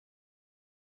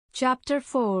Chapter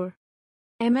 4.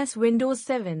 MS Windows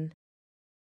 7.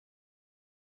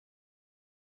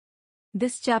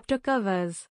 This chapter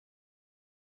covers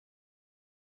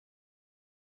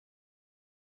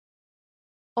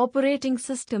operating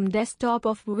system desktop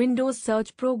of Windows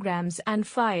search programs and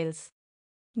files,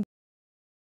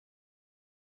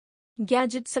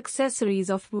 gadgets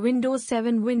accessories of Windows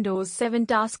 7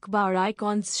 taskbar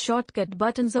icons shortcut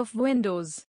buttons of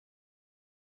Windows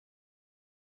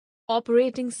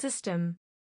operating system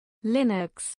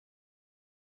Linux,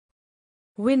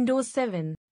 Windows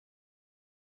 7,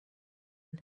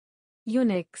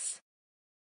 Unix.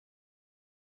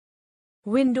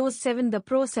 Windows 7. The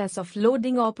process of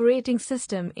loading operating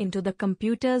system into the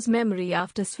computer's memory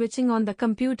after switching on the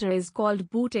computer is called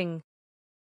booting.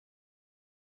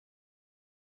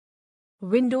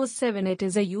 Windows 7. It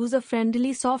is a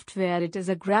user-friendly software. It is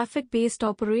a graphic-based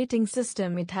operating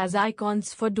system. It has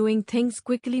icons for doing things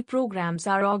quickly. Programs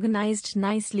are organized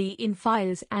nicely in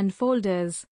files and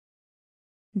folders.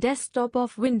 Desktop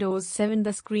of Windows 7.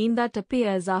 The screen that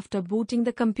appears after booting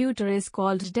the computer is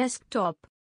called desktop.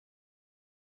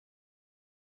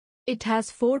 It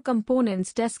has four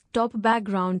components: desktop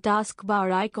background,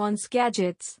 taskbar icons,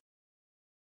 gadgets.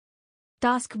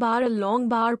 Taskbar. A long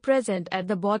bar present at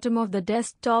the bottom of the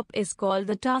desktop is called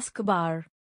the taskbar.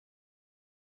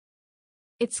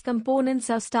 Its components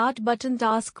are start button,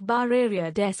 taskbar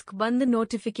area, desk button,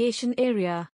 notification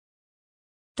area.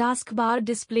 Taskbar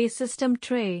display, system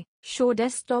tray, show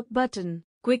desktop button,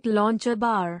 quick launcher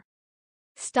bar.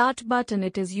 Start button.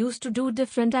 It is used to do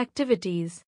different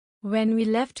activities. When we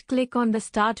left click on the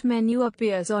start menu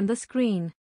appears on the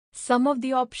screen. Some of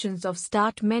the options of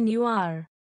start menu are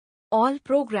all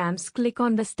programs. Click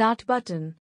on the start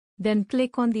button. Then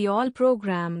click on the all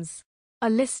programs. A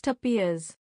list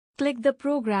appears. Click the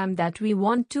program that we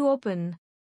want to open.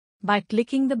 By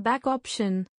clicking the back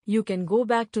option, you can go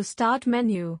back to start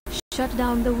menu. Shut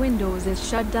down. The Windows is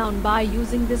shut down by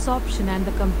using this option, and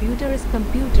the computer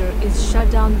is shut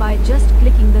down by just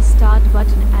clicking the start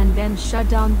button and then shut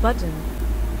down button.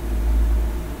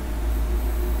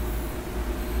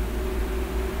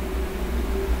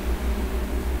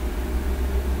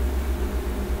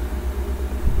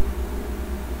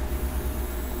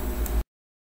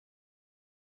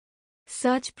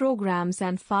 Search programs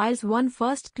and files. 1.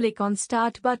 First click on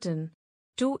start button.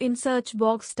 2. In search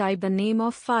box type the name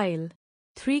of file.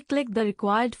 3. Click the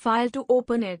required file to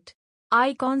open it.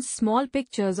 Icons. Small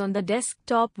pictures on the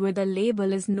desktop with a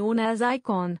label is known as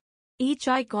icon. Each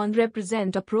icon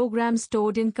represent a program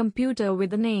stored in computer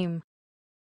with a name.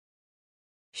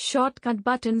 Shortcut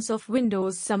buttons of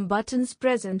Windows. Some buttons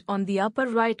present on the upper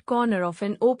right corner of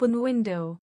an open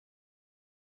window.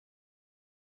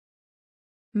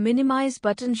 Minimize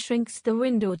button shrinks the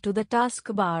window to the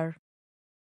taskbar.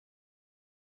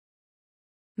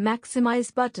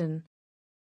 Maximize button.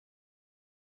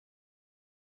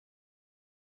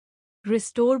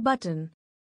 Restore button.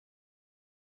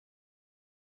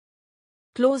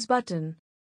 Close button.